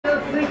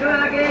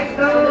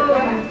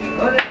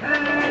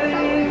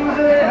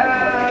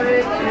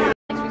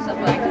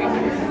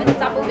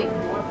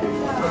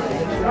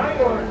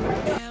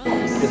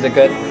Is it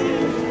good?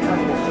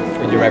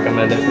 Would you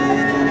recommend it?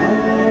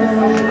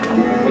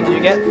 What did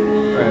you get?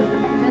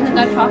 Vincent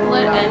got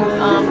chocolate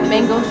and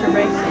mango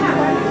sherbet.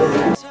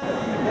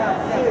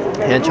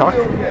 Hand chalk?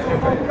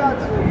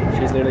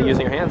 She's literally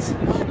using her hands.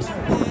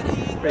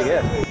 Pretty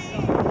good.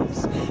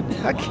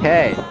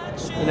 Okay.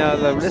 You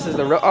know, this is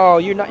the oh,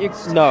 you're not.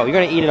 No, you're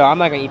gonna eat it all. I'm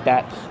not gonna eat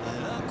that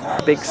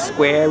big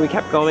square we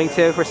kept going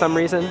to for some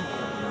reason.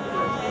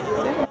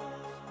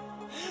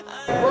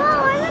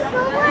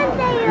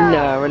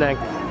 No, we're not.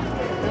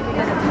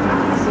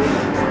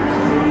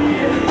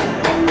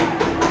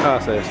 Oh,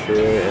 so there's fruit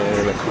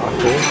and a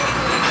coffee.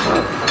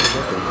 Oh,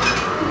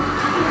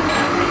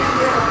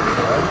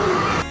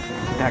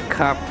 that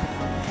cup.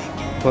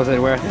 Was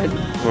it worth it?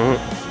 Mm-hmm.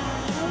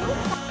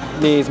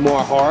 Needs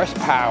more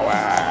horsepower.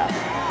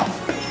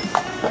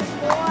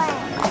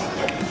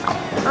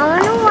 I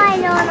wanna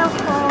ride on a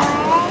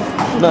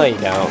horse. No, you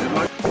don't.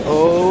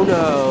 Oh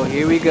no,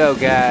 here we go,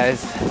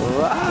 guys.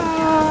 Wow.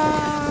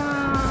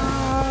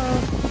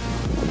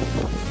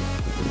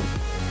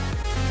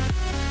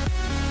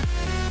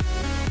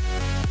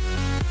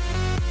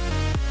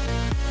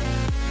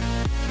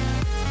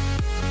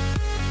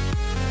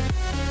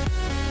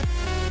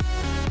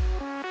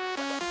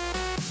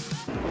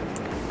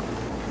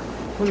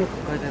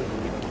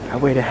 I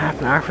waited half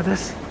an hour for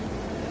this.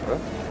 Huh?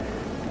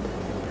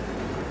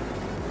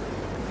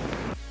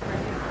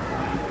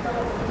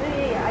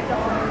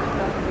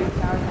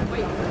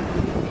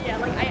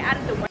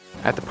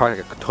 I have to park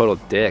like a total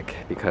dick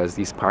because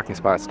these parking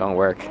spots don't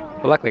work.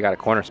 But luckily I got a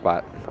corner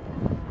spot.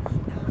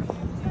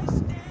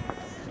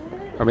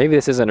 Or maybe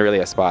this isn't really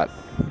a spot.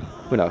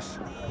 Who knows?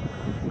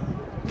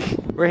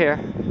 We're here.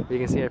 You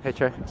can see our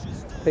picture.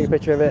 Take a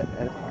picture of it.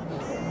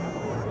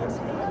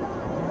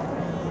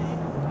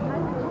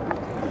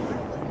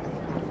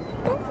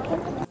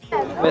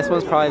 This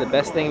one's probably the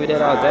best thing we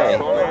did all day.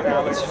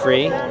 It's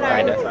free,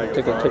 kinda.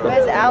 Took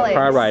a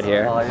car ride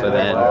here, so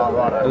then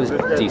it was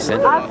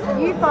decent.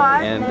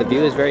 And the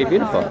view is very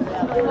beautiful.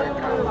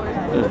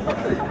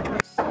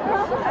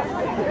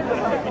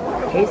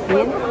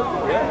 Tasty.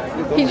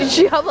 He just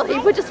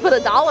put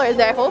 $1 in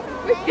there.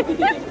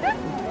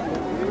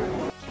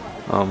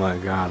 Oh my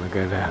god, look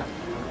at that.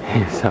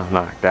 He's so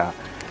knocked out.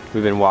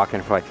 We've been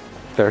walking for like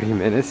 30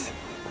 minutes,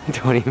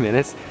 20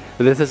 minutes.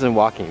 But this isn't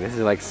walking, this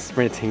is like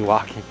sprinting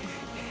walking.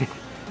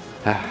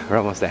 We're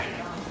almost there.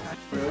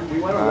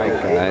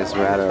 Alright guys,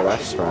 we're at a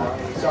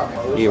restaurant.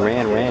 We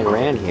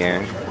ran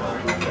here.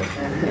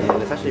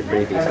 And it's actually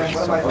pretty decent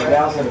so far.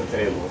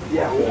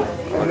 Yeah,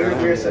 we're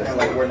here sitting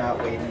like we're not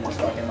waiting, we're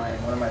stuck in line.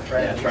 One of my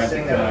friends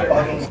sitting there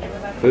bugging.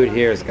 Food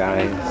here is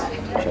guys.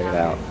 Check it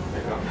out.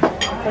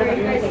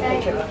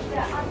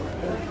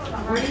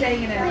 We're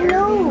staying in an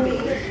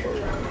Airbnb.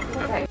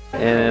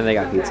 And then they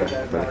got pizza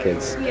for the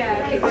kids.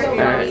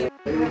 Alright.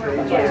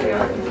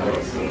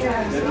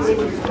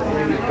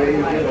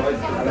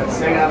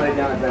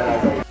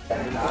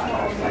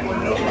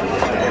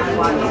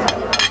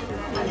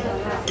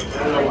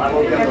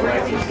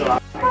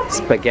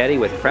 Spaghetti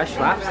with fresh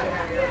lobster.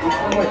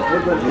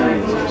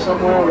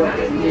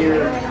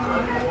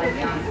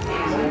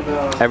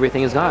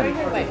 Everything is gone.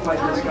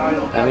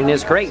 I mean,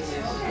 it's great.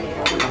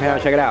 Come here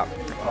and check it out.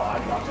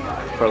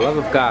 For the love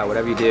of God,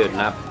 whatever you do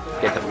not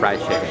get the fried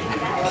chicken.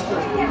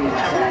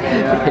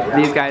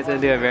 These guys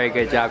didn't do a very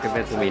good job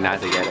convincing me not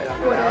to get it.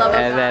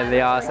 And then they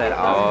all said,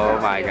 oh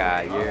my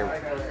god, you're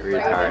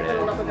retarded.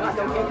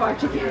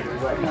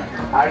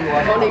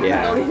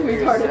 Yeah. Only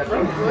retarded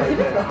Frank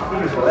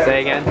would.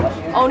 Say again?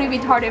 Only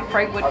retarded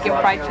Frank would get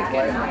fried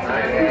chicken.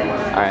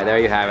 Alright, there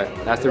you have it.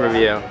 That's the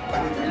review.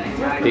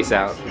 Peace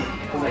out.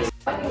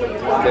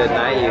 Good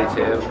night,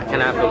 YouTube. I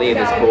cannot believe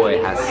this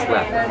boy has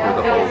slept through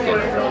the whole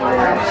dinner.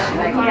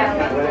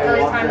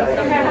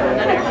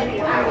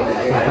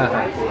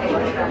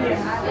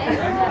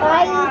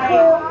 Bye,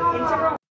 YouTube.